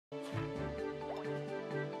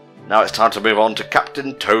Now it's time to move on to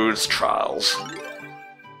Captain Toad's trials.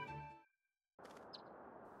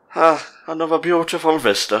 Another beautiful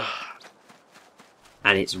vista.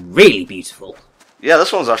 And it's really beautiful. Yeah,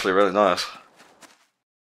 this one's actually really nice.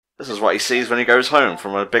 This is what he sees when he goes home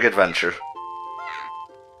from a big adventure.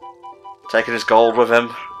 Taking his gold with him.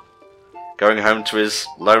 Going home to his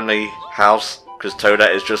lonely house, because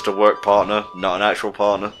Toadette is just a work partner, not an actual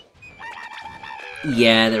partner.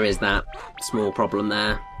 Yeah, there is that small problem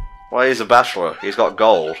there. Well, he's a bachelor. He's got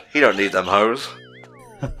gold. He don't need them hoes.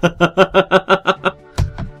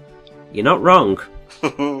 You're not wrong.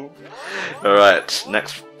 Alright,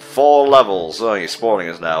 next 4 levels. Oh, you're spoiling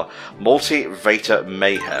us now. Multi-Vata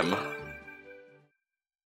Mayhem.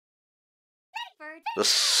 The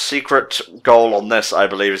secret goal on this, I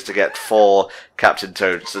believe, is to get 4 Captain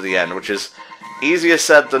Toads to the end, which is easier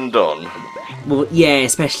said than done. Well, yeah,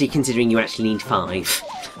 especially considering you actually need 5.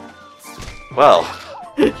 Well,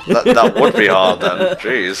 that would be hard then.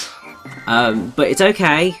 Jeez. But it's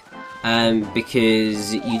okay,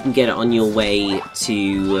 because you can get it on your way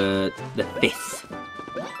to the 5th.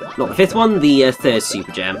 Not the 5th one, the 3rd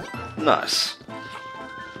Super Gem. Nice.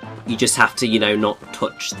 You just have to, you know, not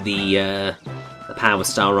touch the Power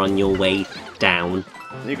Star on your way down.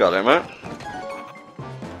 You got it, mate.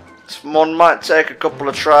 This one might take a couple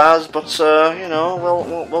of tries, but you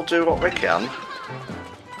know, we'll do what we can.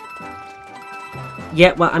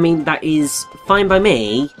 Yeah, well, I mean, that is fine by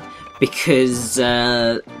me, because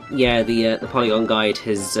yeah, the Polygon Guide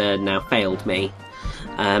has now failed me.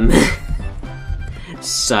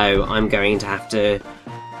 So I'm going to have to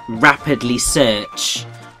rapidly search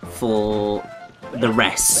for the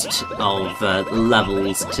rest of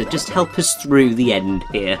levels to just help us through the end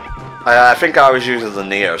here. I think I was using the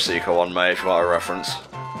Neo Seeker one, mate, if you want a reference.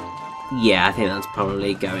 Yeah, I think that's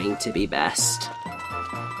probably going to be best.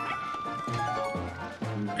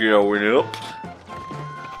 Going up.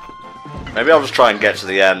 Maybe I'll just try and get to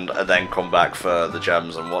the end and then come back for the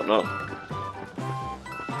gems and whatnot.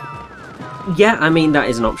 Yeah, I mean, that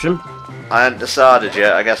is an option. I haven't decided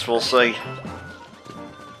yet, I guess we'll see.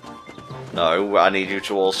 No, I need you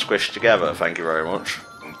to all squish together, thank you very much.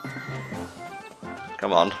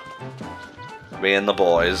 Come on. Me and the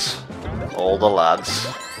boys. All the lads.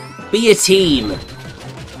 Be a team!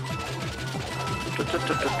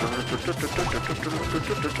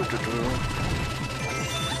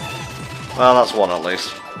 Well, that's one at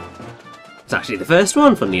least. It's actually the first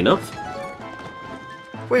one, funnily enough.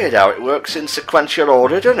 Weird how it works in sequential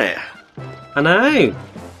order, doesn't it? I know!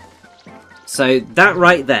 So, that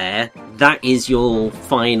right there, that is your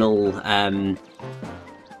final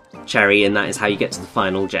cherry, and that is how you get to the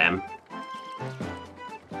final gem.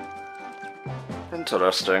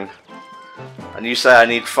 Interesting. And you say I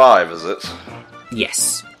need 5, is it?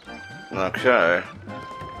 Yes. Okay.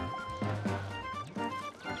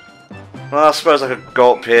 Well, I suppose I could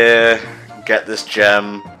go up here, get this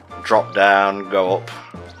gem, drop down, go up.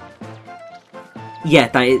 Yeah,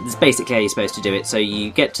 that is basically how you're supposed to do it. So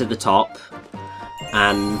you get to the top,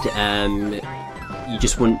 and you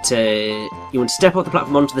just want to step off the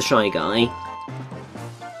platform onto the Shy Guy,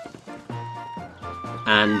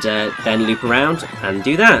 and then loop around and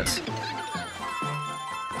do that.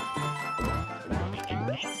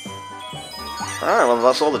 Alright, well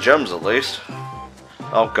that's all the gems at least.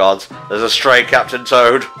 Oh god, there's a stray Captain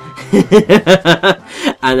Toad.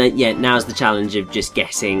 And then, yeah, now's the challenge of just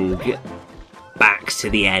getting back to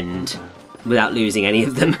the end without losing any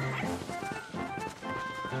of them.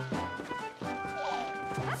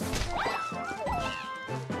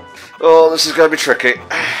 Oh, this is going to be tricky.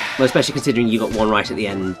 Well, especially considering you got one right at the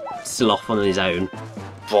end, still off on his own.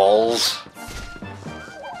 Balls.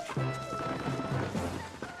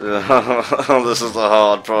 This is the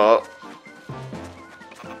hard part.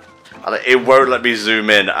 And it won't let me zoom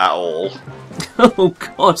in at all. Oh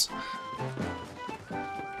god.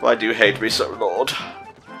 Why do you hate me so, Lord?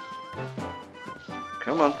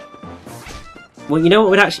 Come on. Well, you know what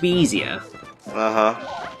would actually be easier? Uh-huh.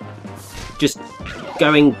 Just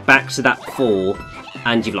going back to that 4,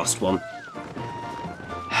 and you've lost one.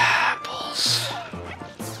 Balls.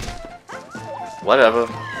 Whatever.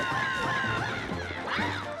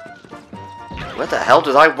 Where the hell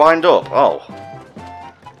did I wind up? Oh.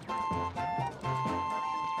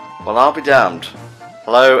 Well, I'll be damned.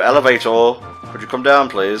 Hello, elevator. Could you come down,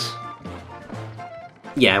 please?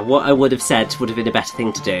 Yeah, what I would have said would have been a better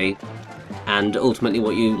thing to do. And ultimately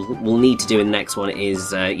what you will need to do in the next one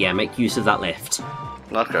is, yeah, make use of that lift.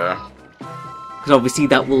 Okay. Because obviously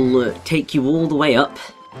that will take you all the way up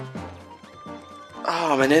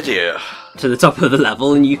Oh, I'm an idiot. to the top of the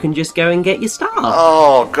level, and you can just go and get your star.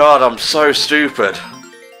 Oh god, I'm so stupid.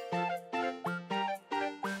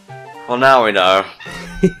 Well, now we know.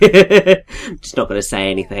 I'm just not going to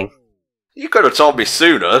say anything. You could have told me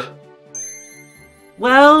sooner.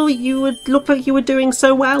 Well, you would look like you were doing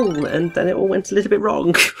so well, and then it all went a little bit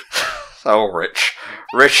wrong. Oh, Rich.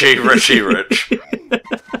 Richie, Rich.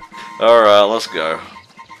 Alright, let's go.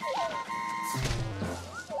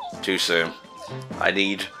 Too soon. I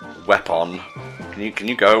need weapon. Can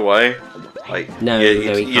you go away? Like, no,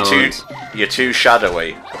 you can't. You're too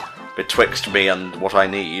shadowy betwixt me and what I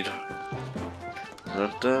need. Then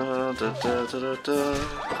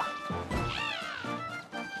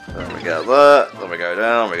we get that, then we go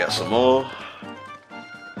down, we get some more.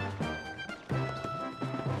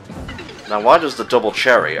 Now why does the double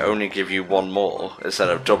cherry only give you one more, instead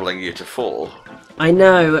of doubling you to 4? I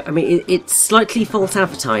know, I mean, it's slightly false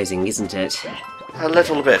advertising, isn't it? A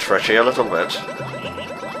little bit, Richie, a little bit.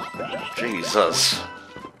 Jesus.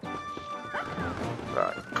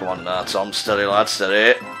 Right, come on now, Tom, steady lad,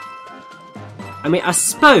 steady. I mean, I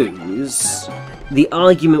suppose the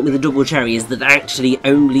argument with the double cherry is that actually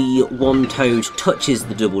only one toad touches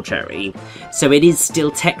the double cherry, so it is still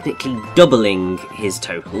technically doubling his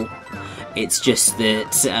total. It's just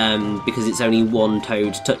that because it's only one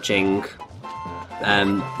toad touching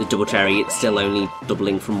the double cherry, it's still only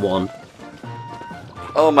doubling from 1.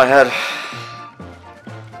 Oh, my head.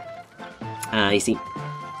 You see,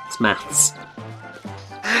 it's maths.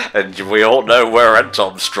 And we all know where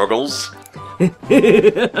Tom struggles.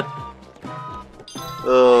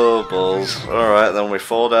 Oh, balls. Alright, then we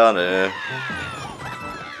fall down here.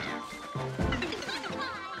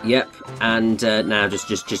 Yep, and now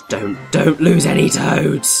just don't lose any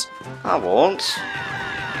toads. I won't.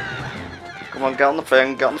 Come on, get on the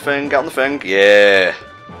thing, get on the thing, get on the thing. Yeah.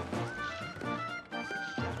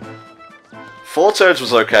 4 toads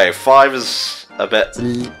was okay. 5 is a bit...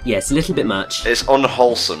 It's a little bit much. It's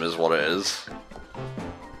unwholesome is what it is.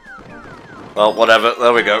 Well, whatever.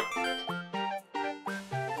 There we go.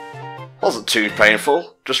 Wasn't too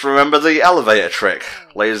painful. Just remember the elevator trick,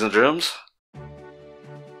 ladies and germs.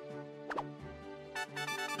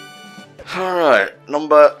 Alright,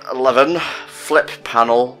 number 11. Flip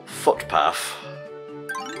panel footpath.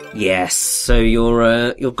 Yes, so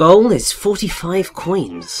your goal is 45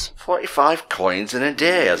 coins. 45 coins in a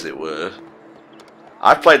day, as it were.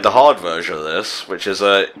 I've played the hard version of this, which is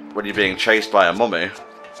when you're being chased by a mummy.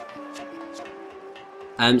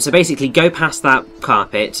 So basically, go past that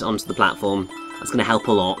carpet onto the platform. That's going to help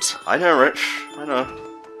a lot. I know, Rich. I know.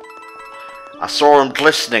 I saw him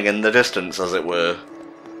glistening in the distance, as it were.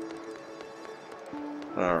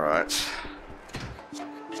 Alright.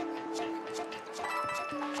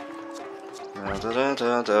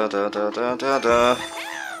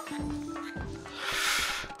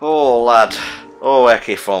 Oh, lad. Oh,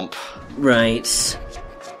 Ecky Thump. Right.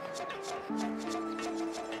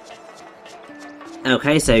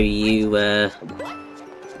 Okay, so you've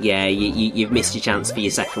missed your chance for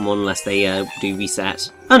your second one unless they do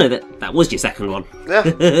reset. Oh no, that was your second one. Yeah.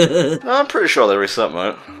 No, I'm pretty sure they reset,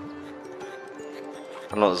 mate.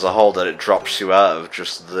 I know there's a hole that it drops you out of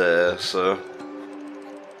just there, so...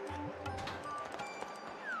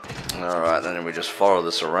 Alright, then we just follow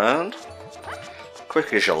this around.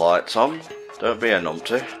 Quick as you like, Tom. Don't be a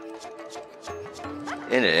numpty.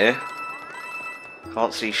 In here.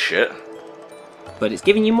 Can't see shit. But it's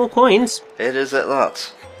giving you more coins. It is at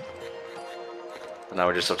that. And now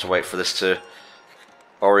we just have to wait for this to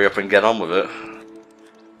hurry up and get on with it.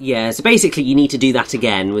 Yeah, so basically you need to do that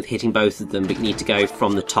again with hitting both of them, but you need to go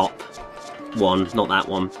from the top one, not that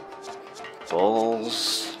one.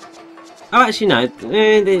 Balls. Oh, actually, no.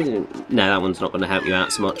 No, that one's not going to help you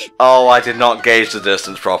out so much. Oh, I did not gauge the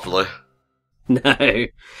distance properly. No.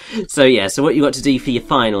 So yeah, so what you've got to do for your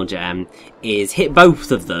final gem is hit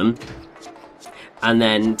both of them, and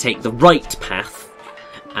then take the right path,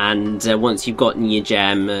 and once you've gotten your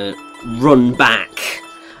gem, run back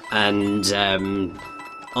and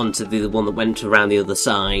onto the one that went around the other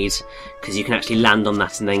side, because you can actually land on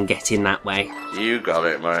that and then get in that way. You got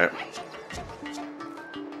it, mate.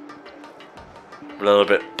 A little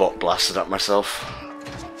bit butt blasted at myself.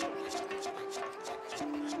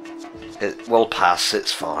 It will pass,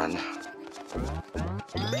 it's fine.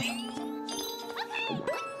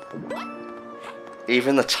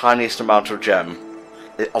 Even the tiniest amount of gem,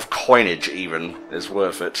 of coinage even, is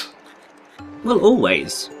worth it. Well,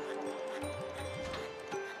 always.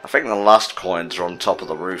 I think the last coins are on top of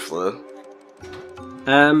the roof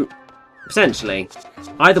there. Potentially.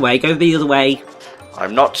 Either way, go the other way.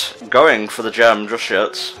 I'm not going for the gem just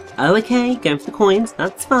yet. Oh, okay, going for the coins,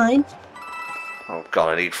 that's fine. Oh god,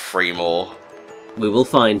 I need 3 more. We will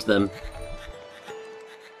find them.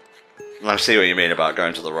 I see what you mean about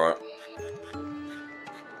going to the right.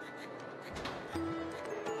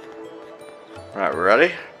 Right, we're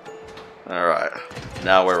ready? Alright,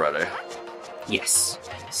 now we're ready. Yes.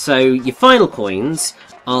 So your final coins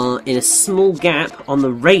are in a small gap on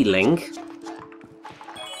the railing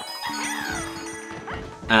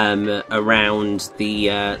around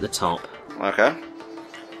the top. Okay.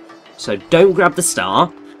 So don't grab the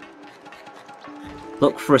star.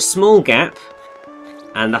 Look for a small gap,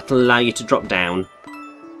 and that'll allow you to drop down.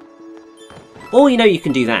 Or you know you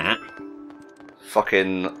can do that.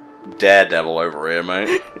 Fucking daredevil over here,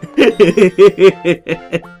 mate.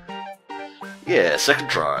 Yeah, second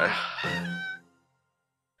try.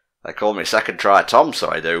 They call me second try Tom, so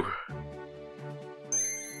I do.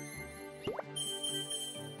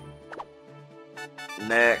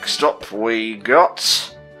 Next up we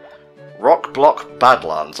got Rock Block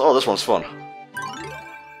Badlands. Oh, this one's fun.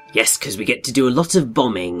 Yes, because we get to do a lot of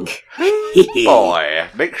bombing. Boy,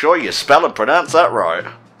 make sure you spell and pronounce that right.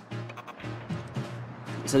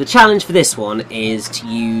 So the challenge for this one is to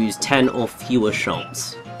use 10 or fewer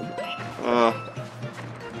shots.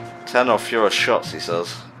 10 or fewer shots, he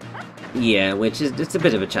says. Yeah, which is it's a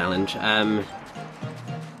bit of a challenge.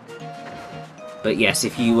 But yes,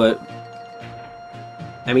 if you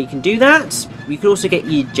I mean, you can do that. You can also get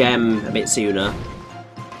your gem a bit sooner.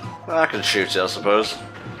 I can shoot it, I suppose.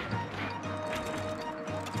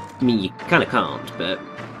 I mean, you kind of can't, but...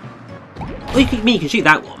 Well, you can shoot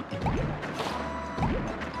that one.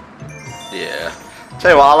 Yeah.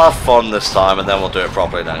 Tell you what, I'll have fun this time, and then we'll do it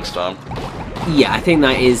properly next time. Yeah, I think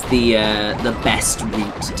that is the best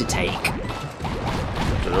route to take.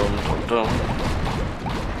 Dum-dum-dum.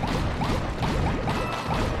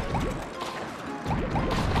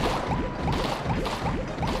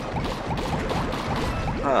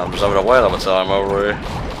 I'm just having a whale of a time over here.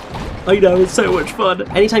 I know, it's so much fun.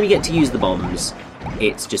 Anytime you get to use the bombs,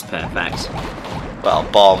 it's just perfect. Well,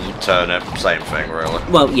 bomb, turnip, same thing, really.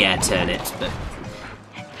 Well, yeah, turnips, but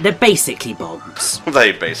they're basically bombs.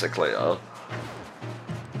 They basically are.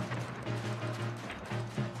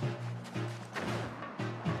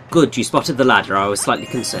 Good, you spotted the ladder. I was slightly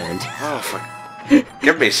concerned. Oh,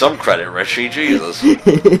 give me some credit, Richie, Jesus.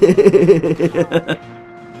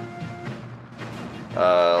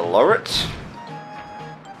 Lower it.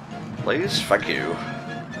 Please, thank you.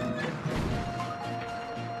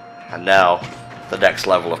 And now, the next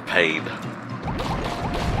level of pain.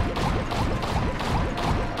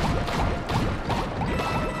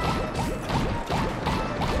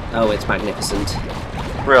 Oh, it's magnificent.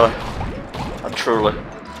 Really? And truly.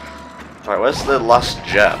 Right, where's the last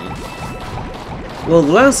gem? Well,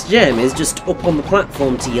 the last gem is just up on the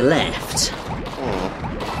platform to your left.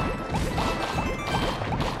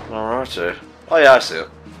 Alrighty. Oh yeah, I see it.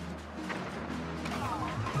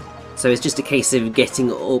 So it's just a case of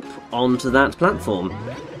getting up onto that platform.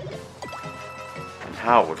 And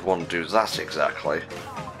how would one do that exactly?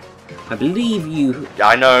 I believe you...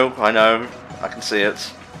 I know, I can see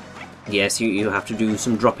it. Yes, you have to do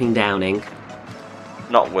some dropping downing.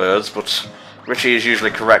 Not words, but Richie is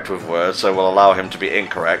usually correct with words, so we'll allow him to be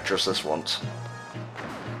incorrect just this once.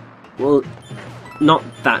 Well, not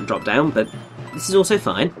that drop down, but this is also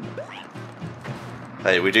fine.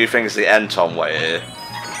 Hey, we do things the Entom way here.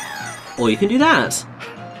 Or you can do that.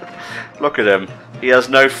 Look at him. He has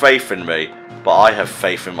no faith in me, but I have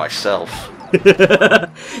faith in myself.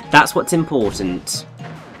 That's what's important.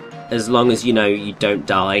 As long as you know you don't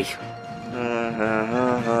die.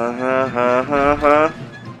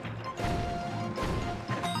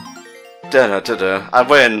 I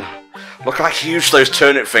win. Look how huge those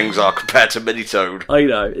turnip things are compared to Mini Toad. I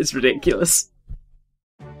know, it's ridiculous.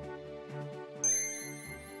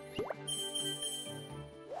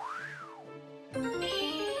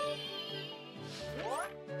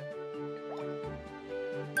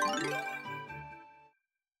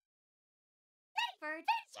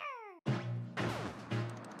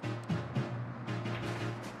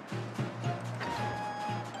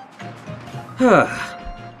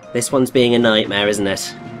 This one's being a nightmare, isn't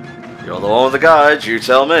it? You're the one with the guide, you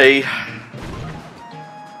tell me.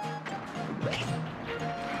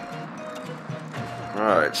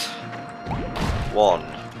 Right. 1.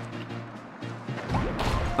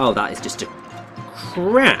 Oh, that is just a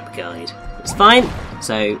crap guide. It's fine.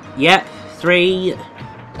 So, yep, 3.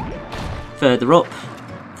 Further up.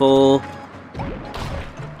 4.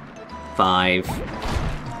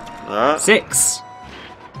 5. 6.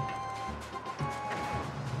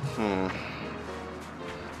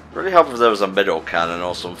 Really help if there was a middle cannon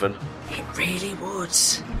or something. It really would.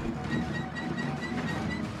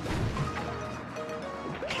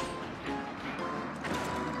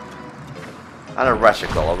 And a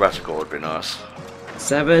reticle. A reticle would be nice.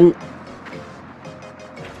 7.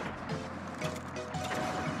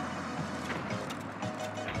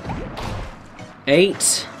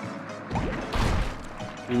 8,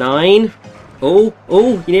 9. Oh,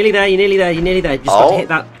 you're nearly there, you're nearly there, you're nearly there. You just got to hit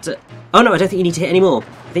that... Oh no, I don't think you need to hit any more.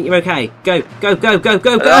 I think you're okay. Go, go, go, go,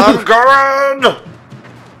 go, go! I'm going!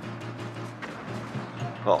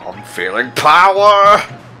 Oh, I'm feeling power!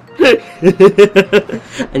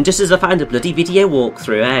 And just as I found a bloody video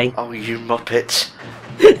walkthrough, eh? Oh, you muppet.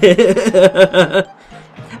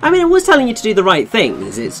 I mean, I was telling you to do the right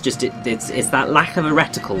things. It's just it's that lack of a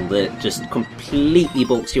reticle that just completely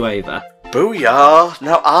balks you over. Booyah!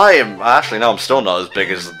 Now I am... Actually, no, I'm still not as big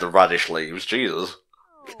as the radish leaves. Jesus.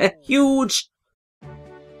 They're huge!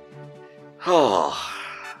 Oh.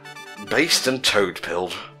 Based and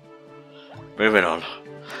toad-pilled. Moving on.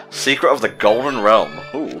 Secret of the Golden Realm.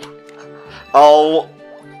 Ooh. Oh.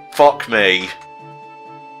 Fuck me.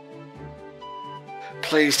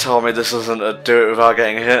 Please tell me this isn't a do it without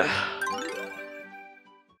getting hit.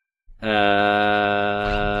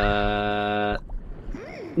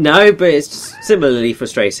 No, but it's similarly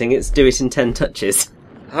frustrating. It's do it in 10 touches.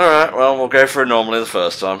 Alright, well, we'll go for it normally the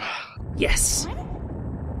first time. Yes.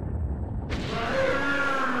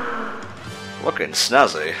 Looking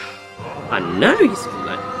snazzy. I know, he's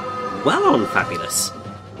like, well on fabulous.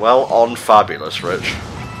 Well on fabulous, Rich.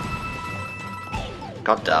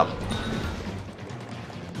 God damn.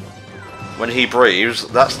 When he breathes,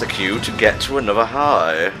 that's the cue to get to another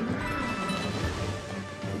high.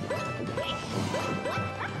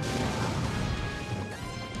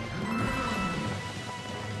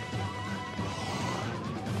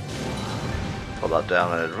 Put that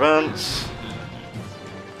down in advance.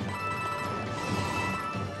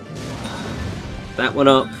 That one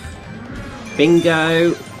up.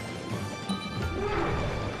 Bingo.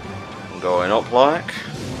 I'm going up like.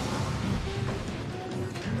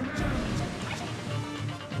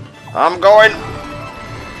 I'm going.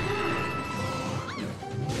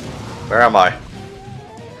 Where am I?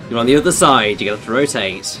 You're on the other side. You're gonna have to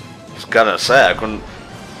rotate. I was gonna say I couldn't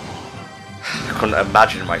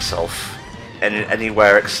imagine myself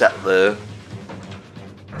anywhere except the.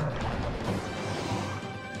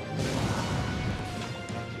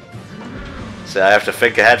 See, I have to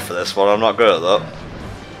think ahead for this one. I'm not good at that.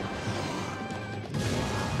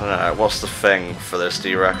 Alright, what's the thing for this? Do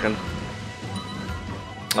you reckon?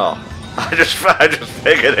 Oh, I just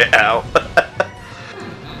figured it out.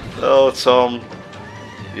 Oh, Tom,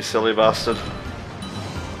 you silly bastard.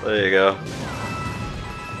 There you go.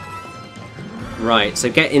 Right, so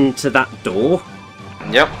get into that door.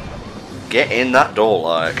 Yep. Get in that door,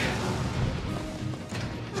 like.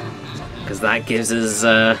 Because that gives us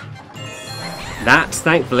that,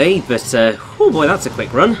 thankfully. But oh boy, that's a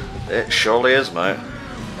quick run. It surely is, mate.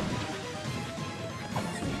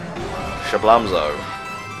 Shablamzo.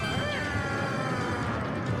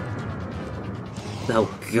 Oh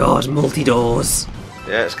god, multi-doors.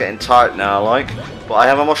 Yeah, it's getting tight now, like. But I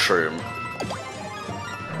have a mushroom.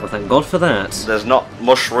 Well, thank god for that. There's not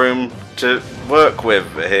mushroom to work with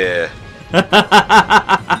here.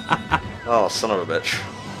 Oh, son of a bitch.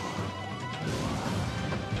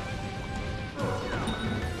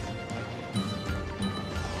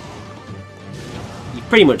 You've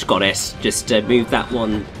pretty much got it. Just move that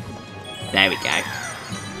one. There we go.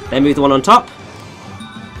 Then move the one on top.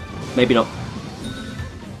 Maybe not.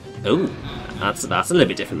 Oh, that's a little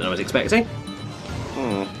bit different than I was expecting.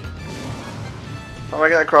 How do I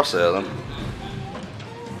get across here then?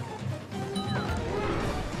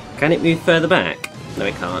 Can it move further back? No,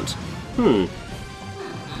 it can't.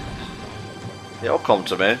 It'll come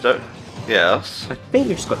to me, don't... Yes. I think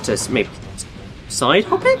you've just got to maybe side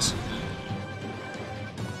hop it?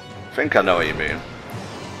 I think I know what you mean.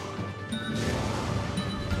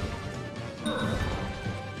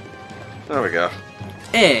 There we go.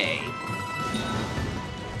 Hey!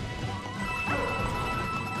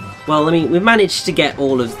 Well, I mean, we've managed to get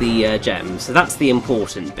all of the gems, so that's the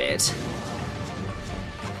important bit.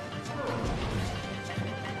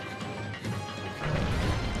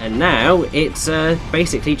 And now it's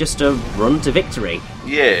basically just a run to victory.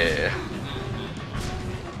 Yeah.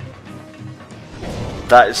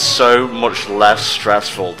 That is so much less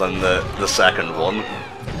stressful than the second one.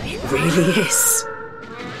 It really is.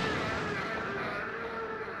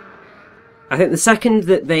 I think the second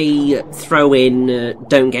that they throw in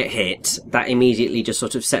don't get hit, that immediately just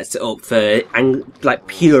sort of sets it up for like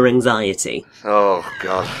pure anxiety. Oh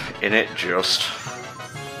god, in it just.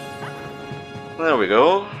 There we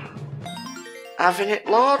go. Having it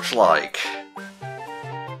large like.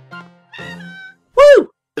 Woo!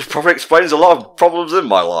 This probably explains a lot of problems in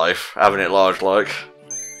my life, having it large like.